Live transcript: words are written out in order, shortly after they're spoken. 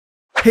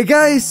Hey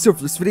guys, so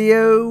for this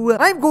video,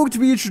 I'm going to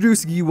be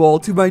introducing you all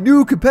to my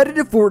new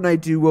competitive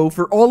Fortnite duo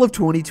for all of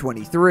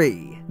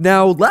 2023.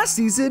 Now, last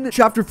season,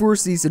 Chapter 4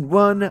 Season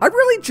 1, I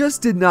really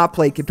just did not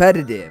play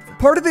competitive.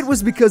 Part of it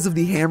was because of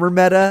the hammer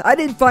meta, I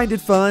didn't find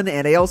it fun,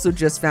 and I also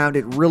just found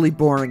it really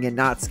boring and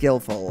not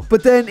skillful.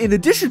 But then, in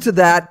addition to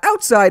that,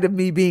 outside of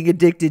me being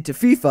addicted to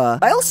FIFA,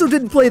 I also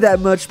didn't play that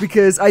much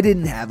because I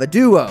didn't have a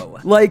duo.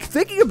 Like,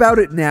 thinking about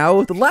it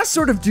now, the last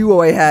sort of duo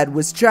I had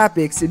was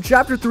Chapix in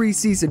Chapter 3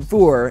 Season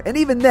 4, and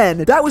even then,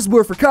 that was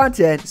more for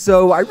content,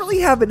 so I really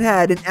haven't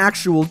had an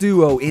actual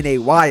duo in a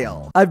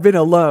while. I've been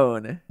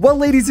alone. Well,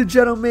 ladies and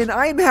gentlemen,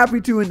 I am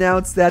happy to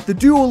announce that the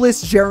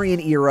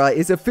itsJerian era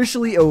is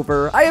officially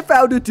over. I have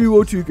found a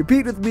duo to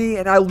compete with me,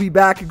 and I will be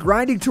back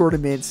grinding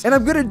tournaments, and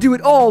I'm gonna do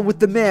it all with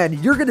the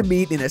man you're gonna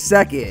meet in a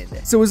second.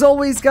 So as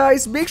always,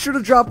 guys, make sure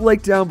to drop a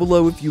like down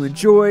below if you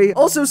enjoy.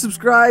 Also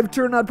subscribe,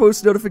 turn on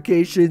post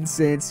notifications,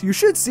 since you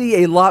should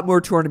see a lot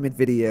more tournament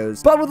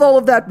videos. But with all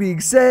of that being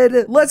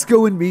said, let's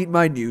go and meet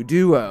my new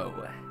duo.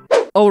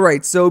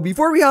 Alright, so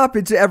before we hop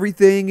into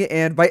everything,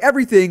 and by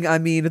everything I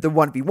mean the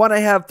 1v1 I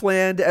have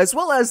planned, as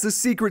well as the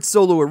secret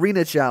solo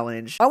arena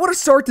challenge, I want to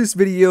start this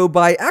video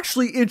by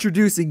actually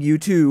introducing you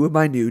to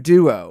my new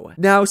duo.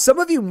 Now, some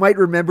of you might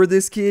remember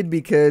this kid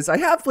because I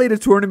have played a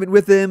tournament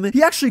with him.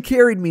 He actually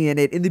carried me in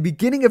it in the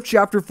beginning of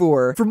Chapter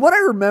 4. From what I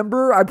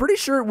remember, I'm pretty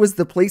sure it was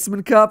the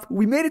Placement Cup.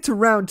 We made it to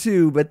round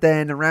 2, but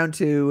then round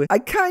 2, I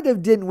kind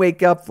of didn't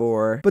wake up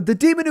for. But the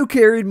demon who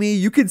carried me,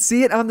 you can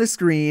see it on the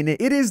screen.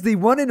 It is the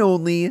one and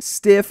only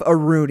itsJerian.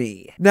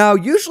 Now,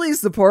 usually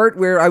is the part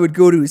where I would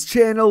go to his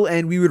channel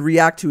and we would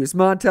react to his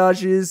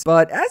montages,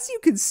 but as you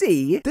can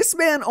see, this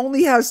man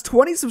only has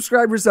 20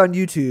 subscribers on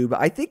YouTube.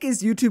 I think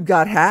his YouTube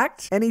got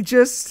hacked, and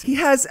he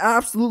has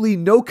absolutely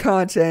no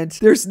content.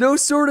 There's no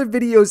sort of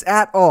videos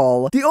at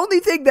all. The only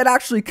thing that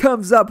actually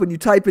comes up when you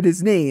type in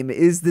his name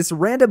is this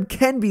random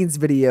Ken Beans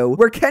video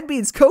where Ken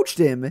Beans coached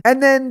him,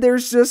 and then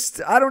there's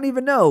just, I don't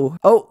even know.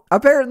 Oh,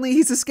 apparently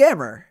he's a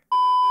scammer.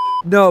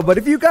 No, but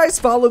if you guys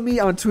follow me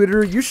on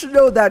Twitter, you should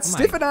know that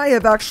Stiff and I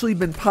have actually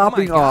been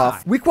popping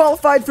off. We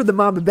qualified for the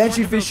Mama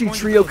Benchy Fishy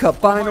Trio Cup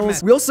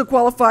Finals. We also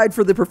qualified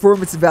for the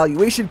Performance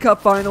Evaluation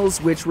Cup Finals,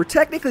 which were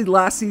technically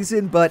last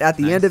season, but at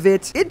the end of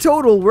it, in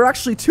total, we're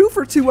actually 2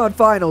 for 2 on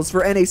finals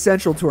for NA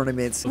Central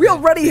tournaments. We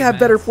already have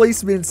better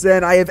placements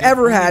than I have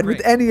ever had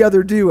with any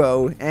other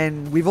duo,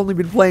 and we've only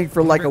been playing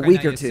for like a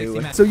week or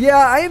two. So yeah,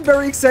 I am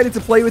very excited to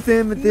play with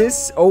him.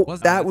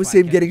 That was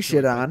him getting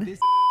shit on.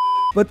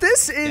 But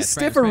this is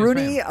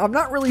itsJerian. I'm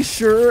not really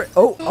sure.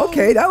 Oh,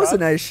 okay, that was a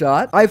nice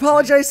shot. I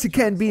apologize to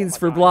Ken Beans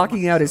for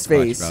blocking out his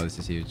face. Bro, this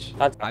is huge.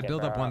 I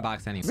build up one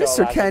box anyway.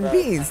 Mr. Ken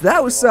Beans,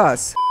 that was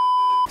sus.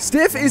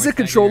 Stiff is a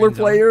controller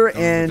player,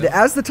 and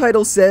as the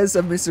title says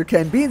of Mr.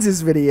 Ken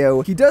Beans'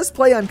 video, he does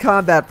play on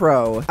Combat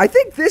Pro. I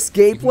think this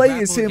gameplay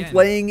is him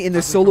playing in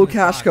the Solo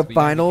Cash Cup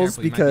Finals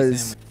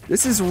because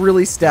this is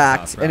really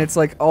stacked, and it's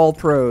like all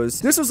pros.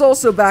 This was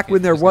also back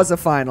when there was a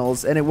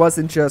finals, and it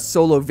wasn't just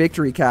solo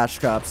victory cash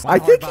cups. I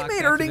think he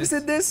made earnings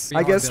in this.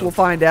 I guess we'll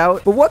find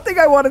out. But one thing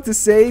I wanted to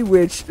say,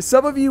 which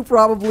some of you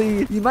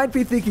you might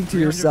be thinking to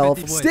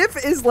yourself,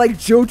 Stiff is like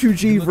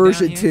Joe2G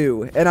version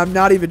 2, and I'm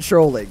not even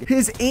trolling.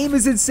 His aim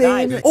is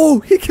insane. Oh,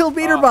 he killed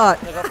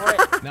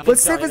MeterBot. But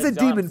Stiff is a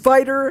demon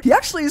fighter. He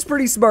actually is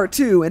pretty smart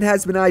too, and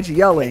has been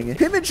IGLing.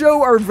 Him and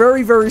Joe are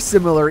very, very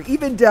similar,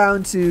 even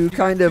down to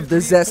kind of the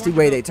zesty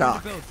way they talk.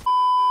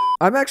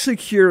 I'm actually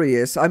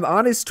curious. I'm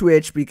on his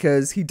Twitch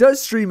because he does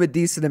stream a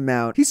decent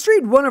amount. He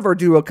streamed one of our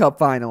Duo Cup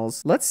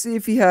finals. Let's see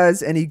if he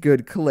has any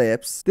good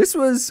clips. This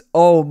was,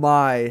 oh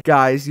my,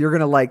 guys, you're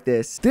gonna like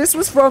this. This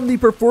was from the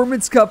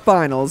Performance Cup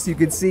finals. You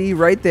can see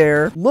right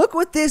there. Look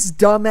what this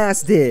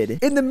dumbass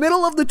did. In the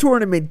middle of the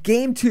tournament,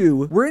 game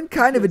 2, we're in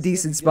kind of a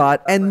decent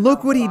spot, and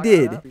look what he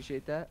did.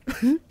 Appreciate that.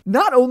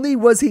 Not only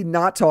was he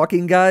not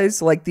talking,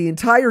 guys, like the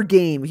entire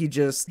game, he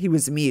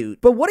was mute.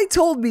 But what he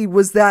told me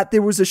was that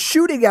there was a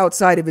shooting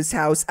outside of his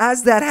house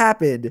as that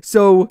happened.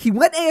 So he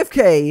went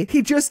AFK.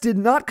 He just did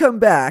not come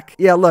back.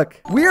 Yeah,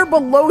 look. We're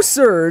below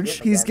Surge.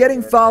 He's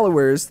getting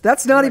followers.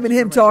 That's not even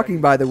him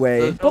talking, by the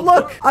way. But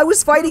look, I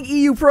was fighting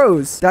EU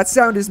pros. That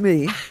sound is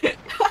me.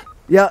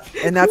 Yeah,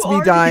 and that's me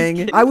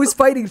dying. I was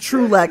fighting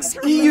Trulex,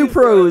 EU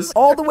pros,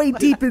 all the way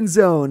deep in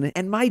zone,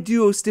 and my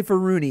duo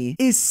itsJerian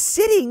is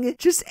sitting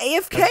just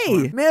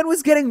AFK. Man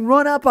was getting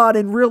run up on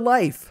in real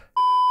life.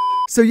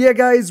 So yeah,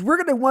 guys, we're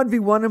gonna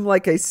 1v1 him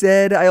like I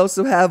said. I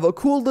also have a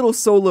cool little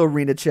solo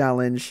arena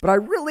challenge, but I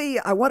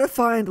want to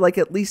find like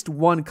at least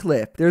one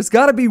clip. There's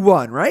gotta be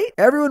one, right?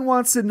 Everyone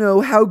wants to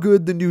know how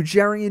good the new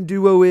Jerian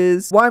duo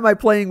is. Why am I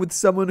playing with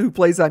someone who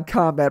plays on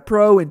Combat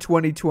Pro in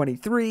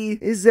 2023?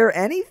 Is there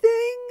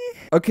anything?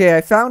 Okay,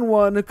 I found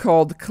one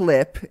called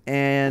Clip,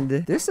 and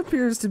this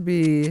appears to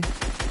be...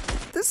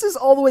 This is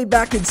all the way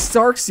back in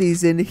Stark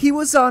season. He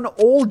was on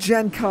old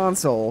gen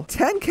console.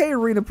 10k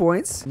arena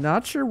points.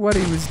 Not sure what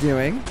he was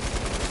doing.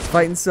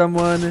 Fighting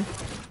someone.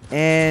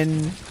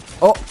 And...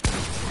 Oh.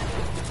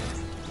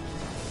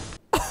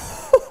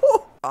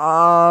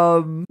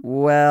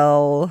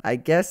 Well, I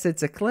guess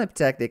it's a clip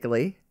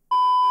technically.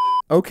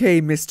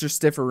 Okay, Mr.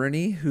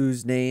 Stifferini,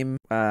 whose name,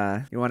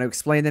 you want to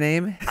explain the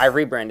name? I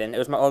rebranded. It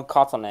was my old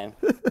console name.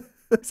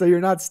 So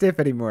you're not stiff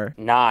anymore.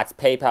 Nah, it's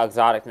PayPal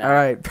Exotic now. All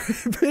right,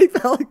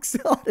 PayPal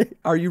Exotic.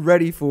 Are you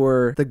ready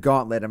for the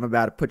gauntlet I'm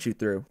about to put you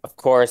through? Of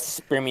course,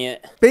 bring me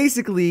it.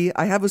 Basically,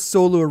 I have a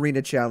solo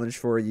arena challenge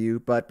for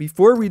you, but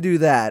before we do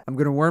that, I'm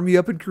going to warm you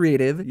up in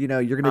creative. You know,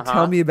 you're going to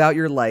tell me about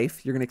your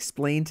life. You're going to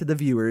explain to the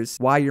viewers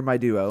why you're my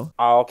duo.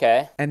 Oh,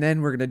 okay. And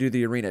then we're going to do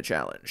the arena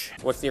challenge.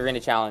 What's the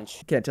arena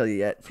challenge? Can't tell you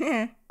yet.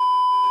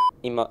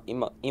 Emo,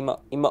 emo,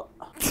 emo, emo.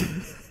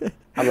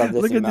 I love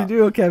this Look at the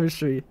duo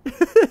chemistry.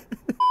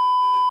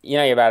 You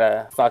know you're about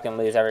to fucking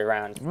lose every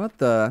round. What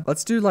the?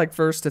 Let's do like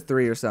first to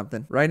 3 or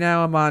something. Right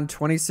now I'm on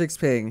 26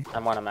 ping.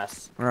 I'm on a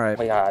mess. All right.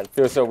 Oh my god, it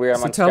feels so weird.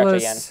 I'm on tell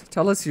stretch again.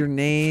 Tell us your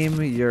name,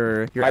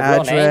 your My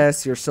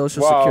address, your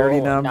social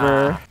security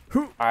number.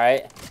 Nah.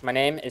 Alright, my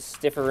name is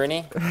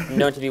Stifferini,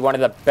 known to be one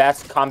of the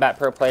best combat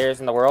pro players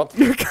in the world.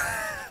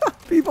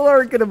 People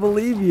aren't gonna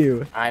believe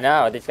you. I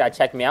know, they just gotta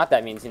check me out,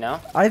 that means, you know?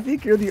 I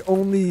think you're the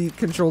only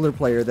controller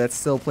player that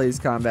still plays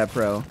Combat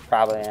Pro.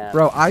 Probably am.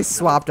 Bro, I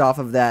swapped off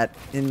of that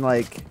in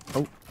like... Oh,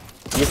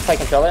 you used to play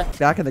controller?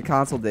 back in the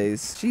console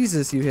days.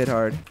 Jesus, you hit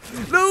hard.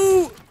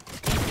 No!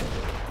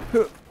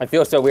 I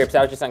feel so weird because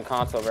I was just on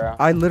console, bro.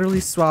 I literally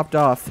swapped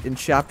off in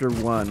chapter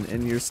 1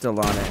 and you're still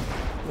on it.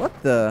 What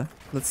the?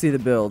 Let's see the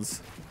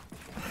builds.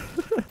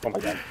 Oh my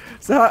god.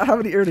 So how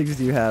many earnings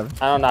do you have?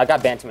 I don't know, I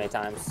got banned too many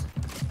times.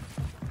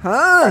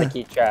 Huh? Trying to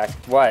keep track.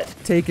 What?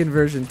 Taken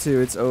version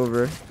 2, it's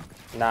over.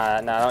 Nah,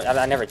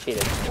 I never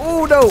cheated.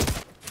 Oh no!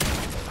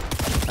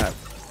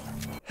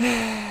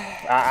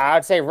 I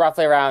would say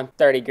roughly around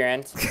 30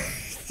 grand.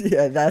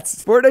 Yeah,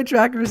 that's... Fortnite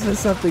Trackers is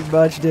something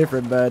much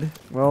different, bud.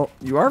 Well,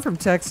 you are from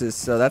Texas,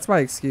 so that's my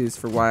excuse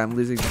for why I'm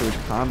losing to a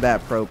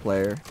Combat Pro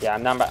player. Yeah,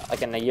 I'm not about,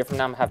 like in a year from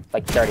now, I'm gonna have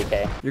like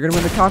 30K. You're gonna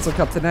win the console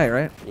cup tonight,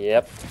 right?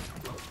 Yep.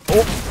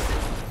 Oh!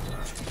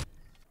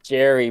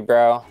 Jerry,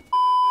 bro.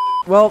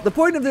 Well, the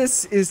point of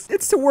this is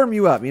it's to warm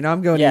you up. You know,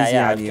 I'm going easy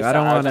on you. I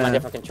don't want to.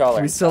 Different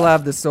controller. We still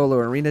have the solo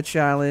arena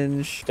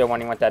challenge. Still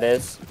wondering what that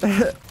is?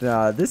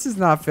 Nah, this is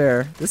not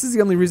fair. This is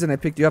the only reason I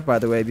picked you up, by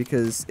the way,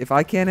 because if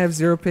I can't have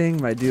 0 ping,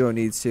 my duo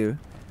needs to.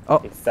 Oh.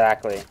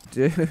 Exactly.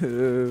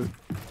 Dude.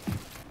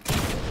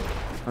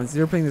 On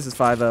 0 ping, this is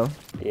 5-0.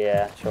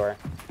 Yeah, sure.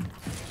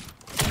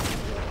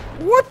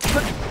 What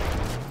the?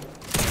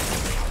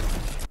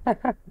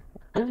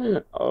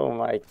 Oh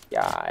my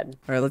god.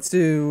 All right, let's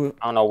do...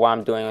 I don't know what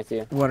I'm doing with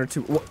you. 1 or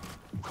 2...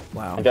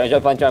 Wow. I'm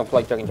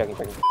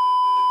joking.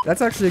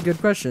 That's actually a good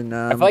question.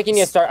 I feel like you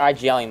need to start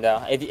IGLing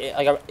though. If you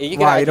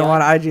Why, you don't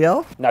want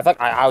IGL? No, I feel like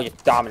I would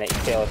just dominate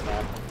kills,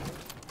 man.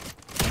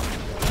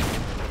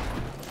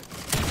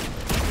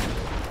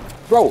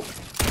 Bro!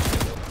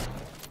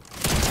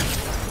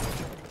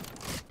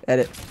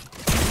 Edit.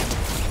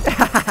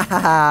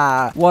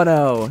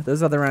 1-0.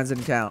 Those other rounds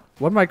didn't count.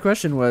 What my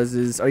question was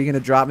is, are you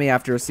gonna drop me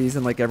after a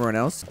season like everyone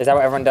else? Is that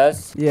what everyone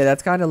does? Yeah,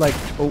 that's kind of like,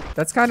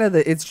 that's kind of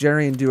the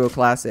itsJerian duo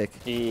classic.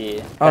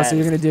 Yeah. Oh, so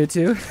you're gonna do it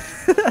too?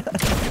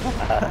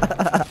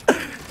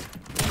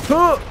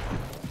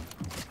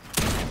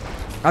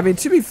 I mean,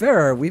 to be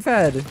fair, we've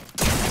had...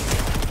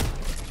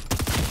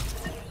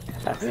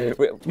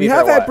 we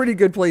have had pretty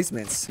good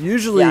placements.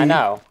 Usually, yeah, I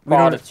know.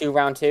 Quad of 2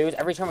 round 2s.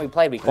 Every time we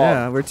played, we quad.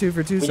 Yeah, we're 2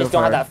 for 2 so far. We just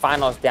don't have that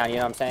finals down. You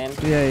know what I'm saying?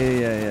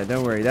 Yeah.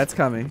 Don't worry, that's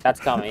coming. That's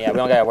coming. Yeah, we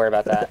don't gotta worry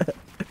about that.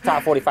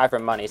 Top 45 for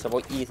money, so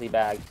we'll easily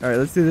bag. All right,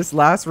 let's do this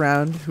last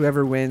round.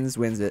 Whoever wins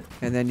it,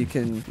 and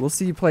then we'll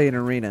see you play in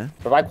arena.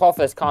 But if I qualify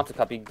for this console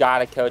cup, you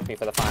gotta coach me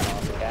for the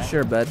finals. Okay?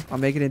 Sure, bud. I'll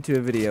make it into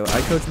a video.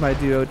 I coach my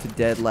duo to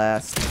dead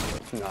last.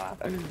 Nah.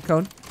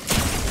 Cone.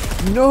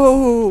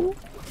 No.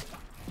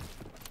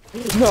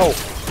 No.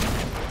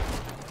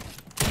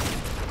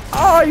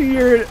 Oh,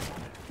 you're...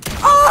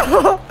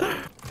 Oh!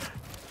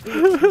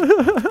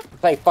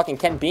 Like fucking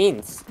Ken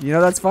Beans. You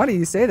know, that's funny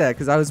you say that,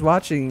 because I was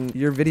watching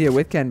your video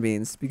with Ken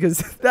Beans, because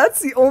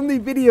that's the only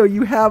video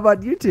you have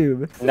on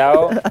YouTube.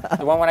 No,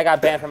 the one when I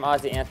got banned from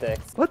Aussie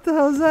Antics. What the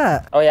hell is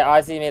that? Oh yeah,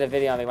 Aussie made a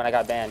video on me when I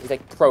got banned. He's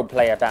like pro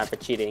player banned for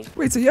cheating.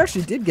 Wait, so you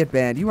actually did get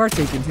banned. You are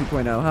taking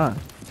 2.0, huh?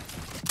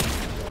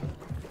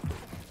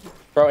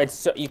 Bro, it's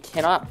so, you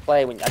cannot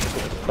play when you have to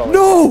put the controller.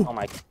 No! Oh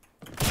my.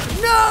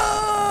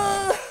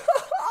 No!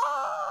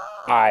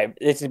 Alright,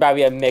 this is about to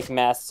be a Mick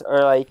mess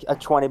or like a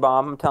 20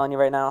 bomb, I'm telling you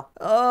right now.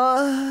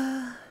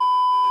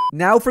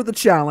 Now for the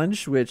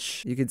challenge,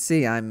 which you can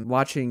see I'm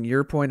watching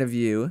your point of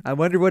view. I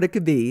wonder what it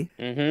could be.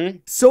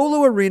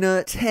 Solo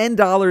Arena,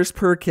 $10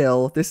 per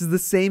kill. This is the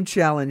same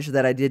challenge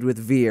that I did with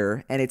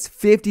Veer, and it's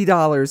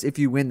 $50 if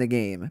you win the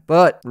game.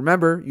 But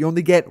remember, you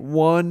only get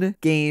 1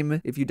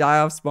 game. If you die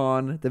off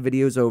spawn, the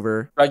video's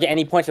over. Do I get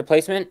any points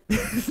replacement?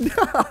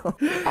 No.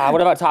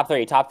 What about top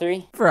 3? Top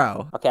 3?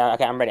 Bro. Okay,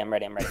 I'm ready.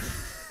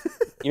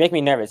 You make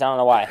me nervous. I don't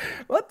know why.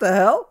 What the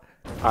hell?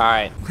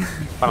 Alright.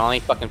 But I'll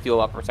only fucking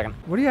fuel up for a second.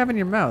 What do you have in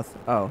your mouth?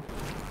 Oh.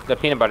 The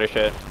peanut butter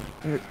shit.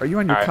 Are you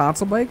on your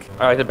console bike?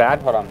 Oh, is it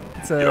bad? Hold on.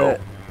 It's a...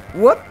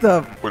 What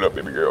the... What up,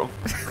 baby girl?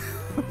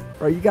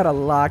 Bro, you gotta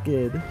lock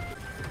in.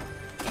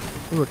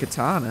 Ooh, a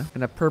katana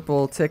and a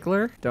purple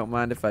tickler. Don't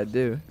mind if I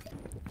do.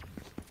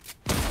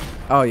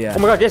 Oh yeah. Oh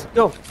my god, just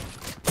go.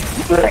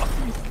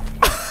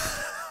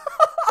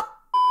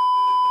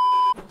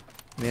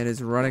 Man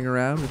is running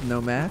around with no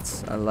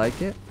mats. I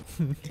like it.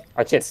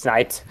 I get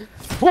sniped.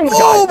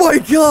 Oh my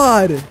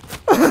god!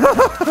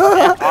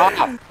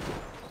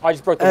 I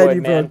just broke the And wood,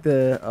 you man. broke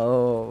the.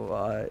 Oh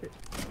my.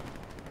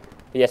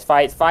 Yes,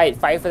 fight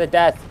for the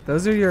death.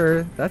 Those are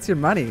your. That's your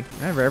money.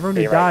 Remember, everyone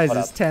who You're right, dies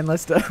hold is up. 10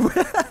 less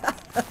to.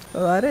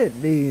 Well, I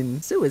didn't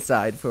mean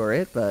suicide for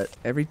it, but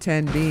every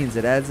 10 beans,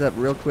 it adds up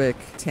real quick.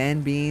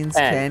 10 beans,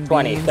 10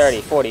 20, beans.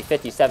 30, 40,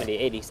 50, 70,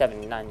 80,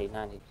 70, 90,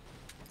 90.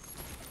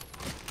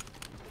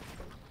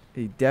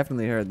 He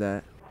definitely heard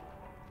that.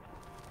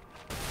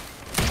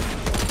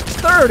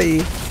 30?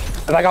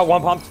 If I got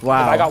one pumped.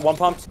 Wow. If I got one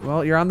pumped.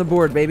 Well, you're on the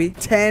board, baby.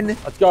 10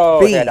 Let's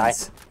go. There, die.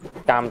 beans.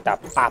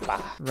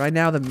 Papa. Right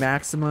now, the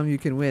maximum you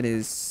can win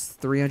is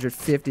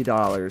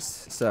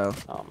 $350. So.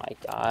 Oh my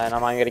god,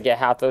 am I gonna get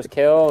half those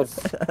kills?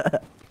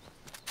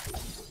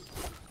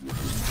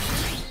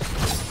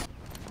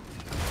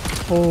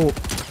 Oh.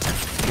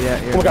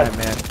 Yeah, you're Oh my right, God.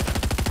 man.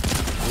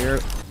 You're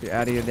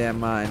out of your damn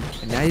mind.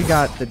 And now you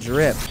got the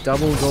drip.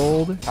 Double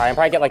gold. Alright, I can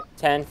probably get like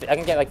 10. I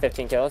can get like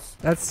 15 kills.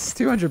 That's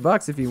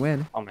 $200 if you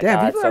win. Oh my Damn,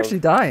 God, people are so- actually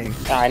dying.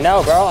 I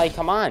know, bro. Like,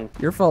 come on.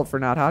 Your fault for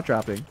not hot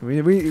dropping.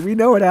 We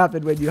know what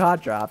happened when you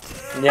hot dropped.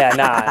 Yeah,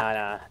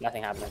 nah.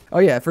 Nothing happened. Oh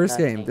yeah, first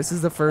Nothing. game. This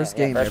is the first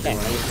Yeah, game, first game.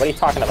 everyone. What are you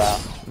talking about?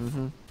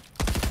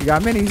 You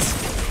got minis.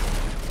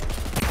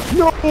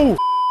 No!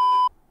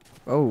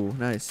 Oh,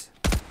 nice.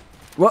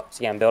 What?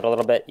 See, I'm build a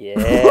little bit.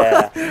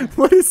 Yeah.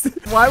 What is this?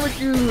 Why would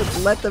you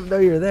let them know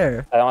you're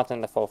there? I don't want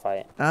them to full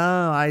fight.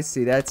 Oh, I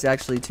see. That's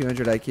actually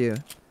 200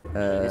 IQ.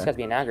 This has to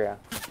be an aggro.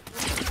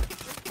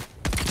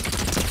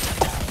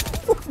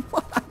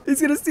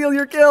 He's gonna steal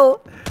your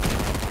kill.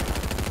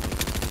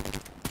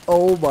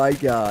 Oh my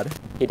god.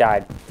 He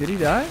died. Did he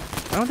die?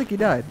 I don't think he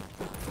died.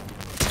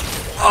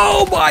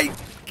 Oh my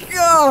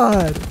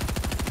god!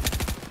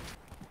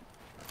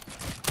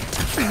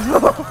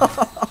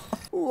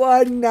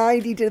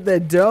 190 to the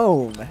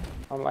dome.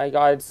 Oh my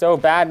god, it's so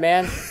bad,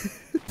 man.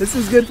 This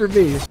is good for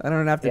me. I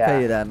don't have to Yeah.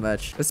 pay you that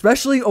much.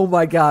 Especially, oh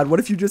my god, what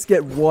if you just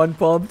get one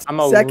pumped? I'm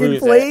gonna Second lose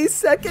place,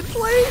 second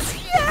place,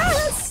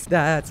 yes!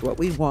 That's what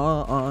we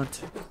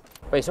want.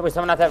 Wait,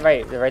 someone out that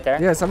right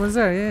there? Yeah, someone's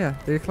there, yeah.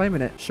 They're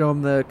claiming it. Show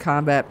them the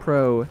Combat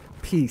Pro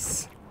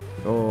piece.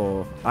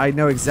 Oh, I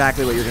know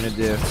exactly what you're gonna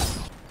do.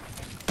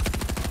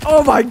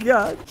 Oh my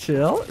god,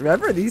 chill.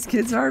 Remember, these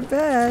kids aren't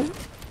bad.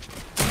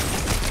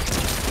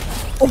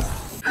 Oh,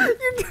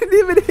 you didn't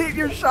even hit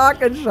your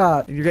shotgun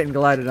shot. You're getting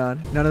glided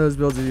on. None of those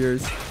builds are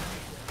yours.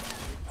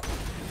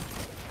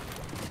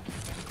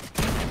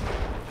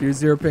 You're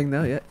 0 ping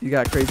though, yeah. You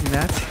got crazy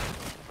mats.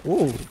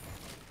 Ooh.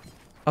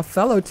 A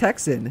fellow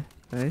Texan.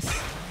 Nice.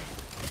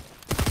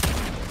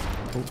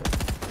 Oh.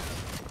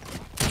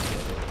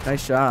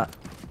 Nice shot.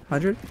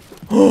 100?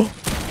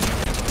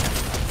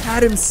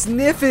 Had him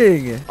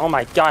sniffing! Oh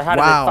my god, how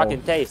did Wow. it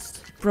fucking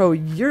taste? Bro,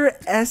 your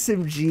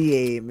SMG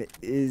aim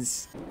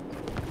is...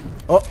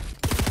 Oh!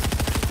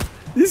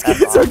 These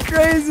kids are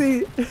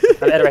crazy!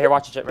 I'm right here,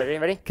 watch it.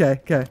 Ready? Okay,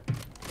 okay.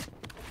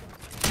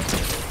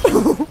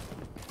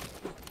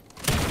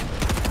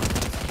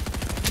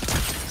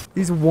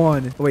 He's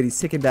one. Oh, wait, he's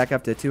ticking back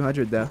up to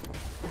 200 though.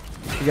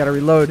 You gotta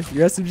reload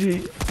your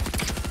SMG.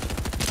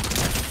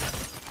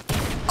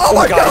 Oh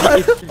my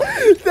god!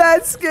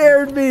 That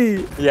scared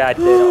me! Yeah, I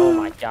did. Oh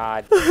my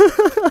god.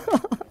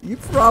 You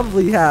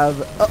probably have...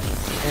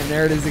 Oh, and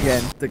there it is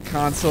again. The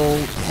console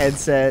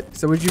headset.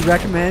 So would you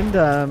recommend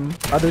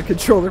other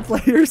controller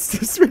players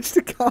to switch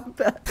to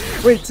combat?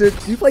 Wait, so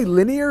do you play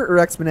linear or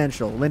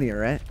exponential? Linear,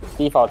 right?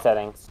 Default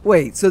settings.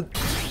 Wait, so...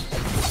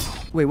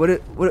 Wait,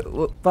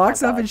 what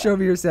box up and show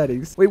me your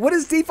settings. Wait, what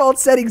does default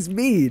settings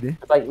mean?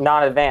 It's like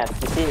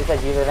non-advanced. You see, it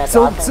says user advanced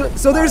So, options.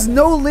 so there's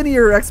no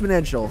linear or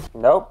exponential.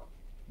 Nope.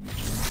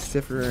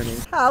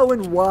 Different. How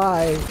and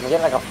why? I'm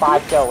getting like a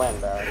 5 kill win,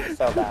 bro. It's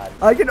so bad.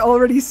 I can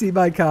already see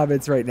my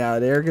comments right now.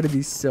 They're gonna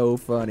be so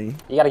funny.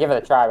 You gotta give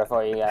it a try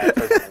before you take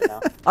it, you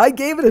know? I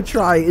gave it a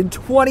try in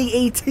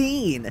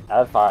 2018.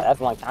 That's a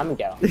long time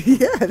ago.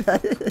 Yeah,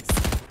 that is.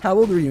 How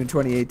old were you in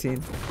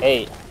 2018?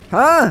 8.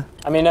 Huh?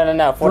 I mean,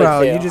 no, 42.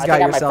 Bro, you just I got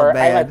think yourself I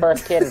had banned. my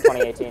first kid in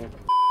 2018.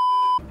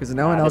 Because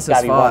no one else There's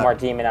has gotta be one more fought.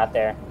 demon out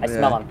there. I Yeah.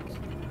 smell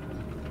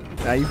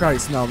him. You probably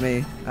smell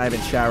me. I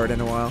haven't showered in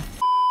a while.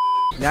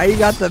 Now you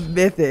got the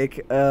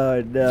mythic.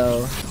 Oh no.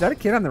 Is that a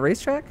kid on the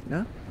racetrack?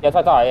 No? That's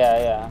what I thought,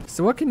 yeah.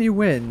 So what can you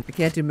win? I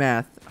can't do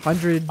math.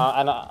 100.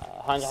 I know,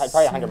 probably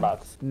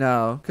 $100.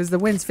 No, because the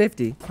win's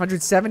 50.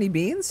 170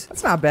 beans?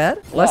 That's not bad.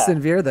 Less Yeah.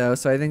 than Veer though,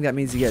 so I think that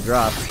means you get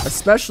dropped.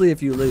 Especially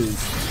if you lose.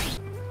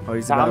 Oh,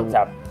 he's about Time to...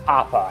 to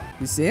papa.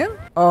 You see him?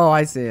 Oh,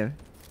 I see him.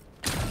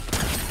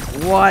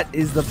 What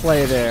is the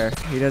play there?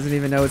 He doesn't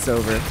even know it's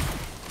over.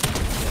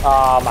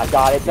 Oh my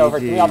god, it's over.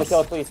 Give me all the GGs.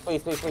 kills,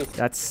 please.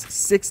 That's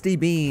 60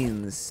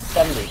 beans.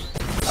 70.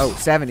 Oh,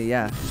 70,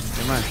 yeah.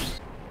 Come on.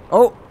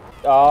 Oh,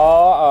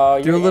 Oh,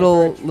 do a you're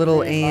little in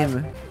for a treat, aim.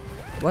 bud.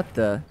 What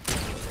the?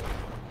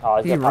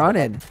 Oh, He's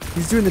running.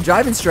 He's doing the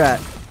driving strat.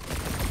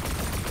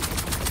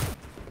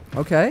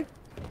 Okay.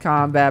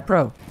 Combat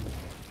Pro.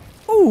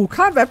 Ooh,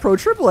 Combat Pro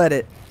triple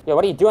edit. Yo,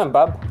 what are you doing,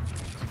 bub?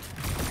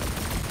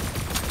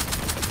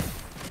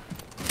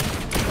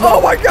 Oh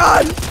my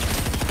god!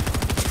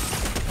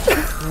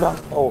 No,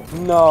 oh,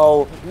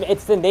 no.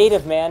 It's the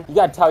native, man. You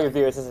gotta tell your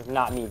viewers this is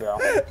not me, bro.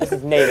 This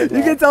is native, man.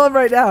 You can tell him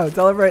right now.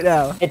 Tell him right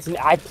now.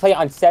 I play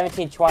on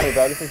 1720,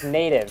 bro. This is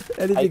native.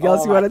 Anything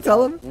else you want to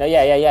tell him? No,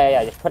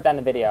 yeah. Just put that in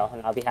the video,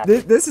 and I'll be happy.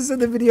 This is in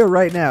the video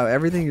right now.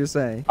 Everything you're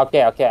saying.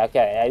 Okay.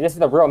 This is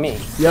the real me.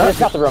 Yeah? This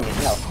is not the real me.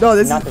 No,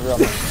 this not is... the real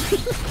me.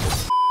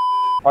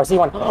 Oh, I see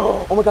one.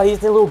 Oh my god, he's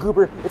the little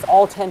goober. It's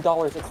all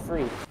 $10. It's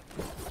free.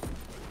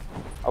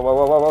 Oh,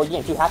 whoa. You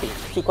ain't too happy.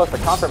 Too close for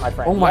comfort, my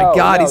friend. Oh my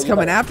god, he's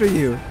coming after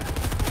you.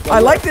 I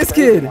like this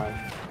kid.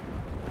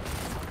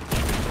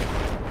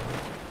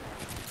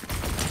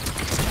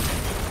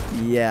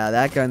 Yeah,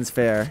 that gun's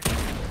fair.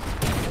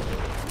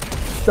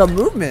 The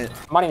movement.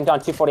 I'm not even on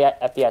 240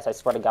 FPS. I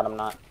swear to God, I'm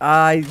not.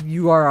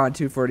 You are on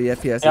 240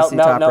 FPS. No, I see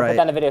top right. Put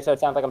that in the video so it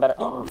sounds like I'm better.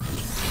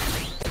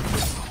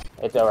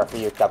 It's over for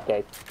you,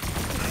 Cupcake.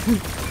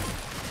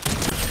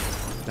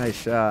 Nice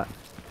shot.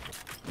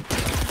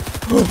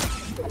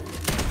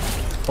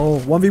 Oh,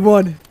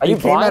 1v1. Are you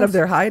came out blind? of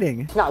there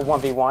hiding. It's not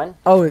 1v1.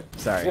 Oh,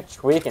 sorry. You're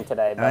tweaking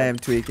today, bro. I am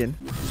tweaking.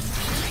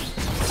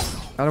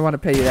 I don't want to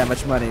pay you that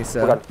much money,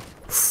 so. Oh,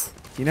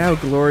 you know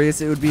how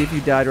glorious it would be if you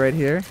died right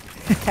here?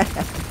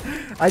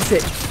 I'd say.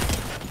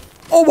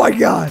 Oh my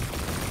god!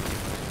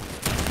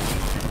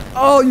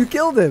 Oh, you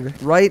killed him!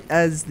 Right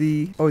as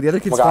the. Oh, the other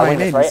kid's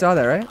flying in. Right? You saw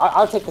that, right?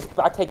 I'll take this.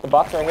 I'll take the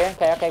bucks right here.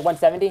 Okay,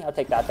 170. I'll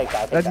take that.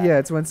 Yeah,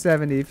 it's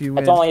 170 if you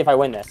win. It's only if I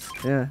win this.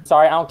 Yeah.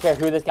 Sorry, I don't care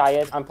who this guy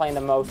is. I'm playing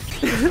the most.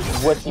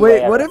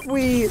 Wait, what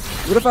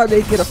if I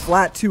make it a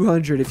flat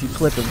 200 if you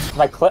clip him? If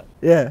I clip?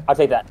 Yeah. I'll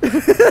take that.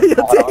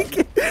 You'll take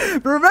it.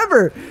 But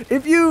remember,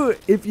 if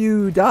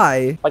you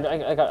die. Like,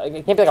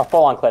 it can't be like a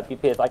full-on clip.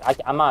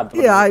 I'm not.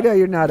 Yeah, I know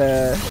you're not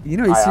a. You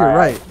know, you see it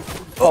right.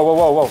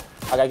 Whoa.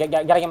 I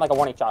gotta give him like a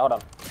warning shot. Hold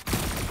on.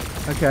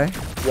 Okay.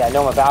 Yeah, I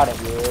know him about it.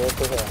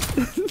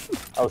 Yeah.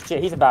 Oh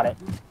shit, he's about it.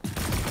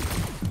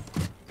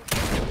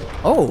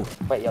 Oh.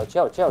 Wait, yo,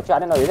 chill. I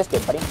didn't know you were this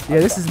good, buddy. Yeah,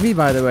 this is me,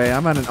 by the way.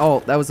 I'm on an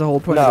alt. That was the whole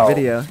point of the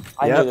video.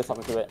 I knew there's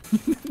something to it.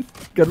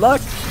 Good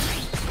luck.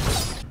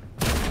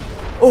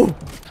 Oh.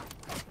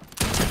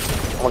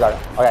 Oh my god.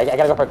 Okay, I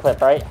gotta go for a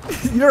clip, right?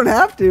 You don't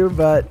have to,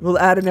 but we'll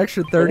add an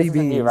extra 30 beans.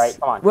 It's you, right?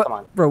 Come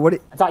on. Bro, what?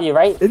 It's not you,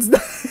 right? It's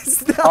not.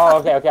 It's not. Oh,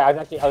 okay. I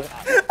was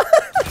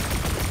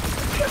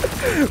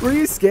Were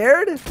you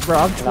scared? Bro,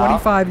 I'm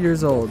 25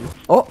 years old.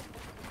 Oh.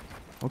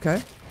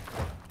 Okay.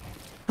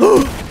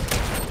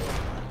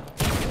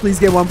 Please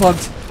get one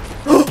pumped.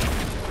 Oh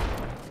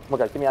my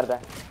god, get me out of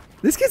there.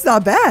 This kid's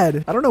not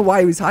bad. I don't know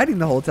why he was hiding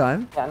the whole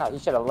time. Yeah, no, you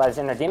should have let his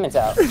inner demons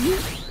out.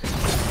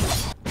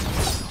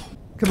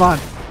 Come on.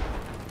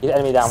 He's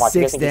enemy down. Watch.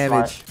 6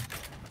 damage.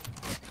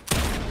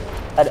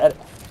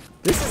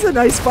 This is a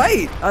nice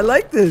fight. I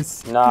like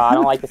this. No, I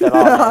don't like this at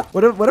all.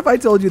 What if I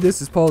told you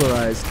this is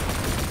polarized?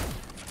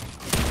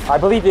 I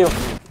believe you.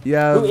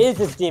 Yeah. Who is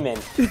this demon?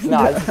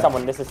 No, this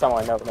is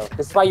someone. No.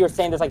 This is why you were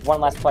saying there's like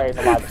one less player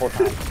alive the whole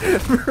time.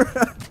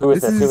 Who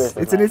is this?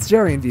 It's an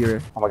itsJerian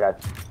viewer. Oh my god.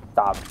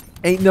 Stop.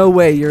 Ain't no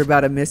way you're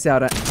about to miss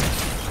out on.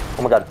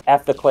 Oh my god.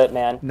 F the clip,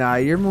 man. Nah,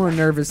 you're more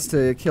nervous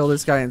to kill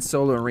this guy in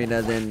solo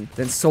arena than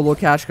solo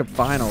Cash Cup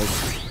finals.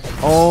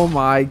 Oh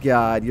my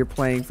god, you're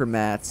playing for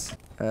mats.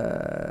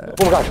 Oh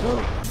my god.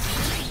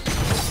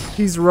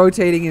 He's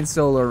rotating in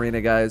solo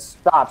arena, guys.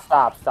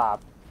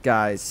 Stop.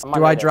 Guys,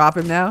 do I drop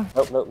him now?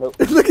 Nope.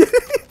 Look at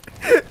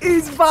him.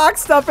 He's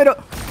boxed up in a...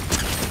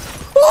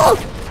 Oh!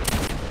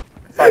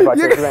 Sorry, bud.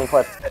 You're getting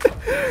clipped.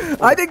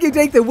 I think you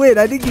take the win.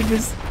 I think you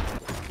just...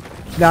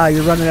 Nah,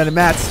 you're running out of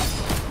mats.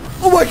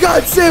 Oh my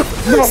god, Sif!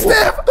 No.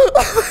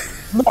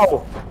 Sif!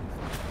 No!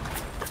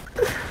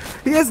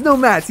 He has no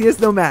mats.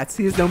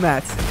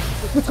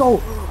 Let's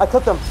go! I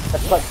clipped him.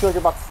 That's like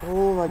 $200.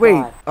 Oh my god.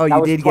 Wait. Oh,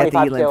 you did get the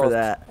Elan for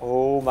that.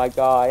 Oh my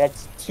god.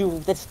 That's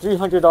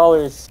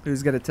 $300.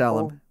 Who's gonna tell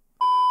him?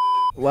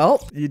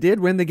 Well, you did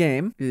win the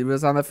game. It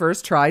was on the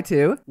first try,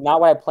 too. Not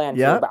what I planned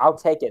to, but I'll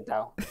take it,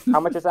 though. How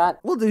much is that?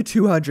 We'll do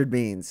 200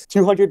 beans.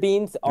 200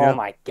 beans? Oh Yep.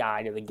 my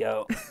god, here we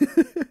go.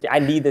 I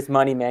need this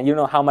money, man. You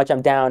don't know how much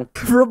I'm down.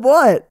 For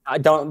what?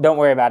 Don't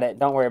worry about it.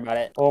 Don't worry about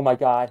it. Oh my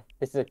god.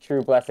 This is a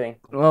true blessing.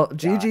 Well,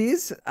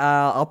 GG's.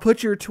 I'll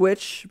put your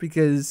Twitch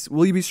because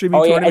will you be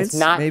streaming tournaments? It's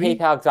not maybe?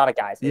 PayPal Exotic,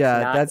 guys. It's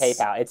not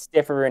PayPal. It's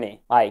Stifferini.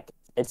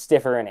 It's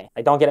Stifferini.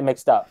 Don't get it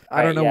mixed up.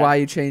 I don't know why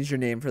you changed your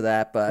name for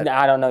that, but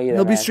I don't know either.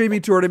 He'll be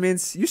streaming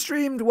tournaments. You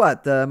streamed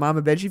what? The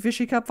Mama Veggie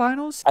Fishy Cup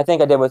finals? I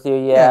think I did with you.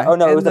 Yeah. Oh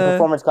no, it was the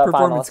Performance Cup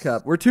finals.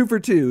 Cup. We're 2 for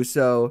 2,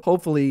 so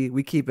hopefully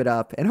we keep it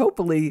up, and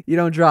hopefully you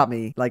don't drop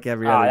me like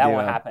every other. That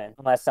won't happen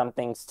unless some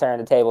things turn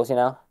the tables. You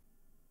know.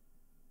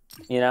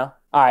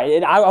 All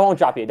right, I won't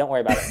drop you. Don't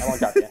worry about it. I won't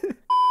drop you.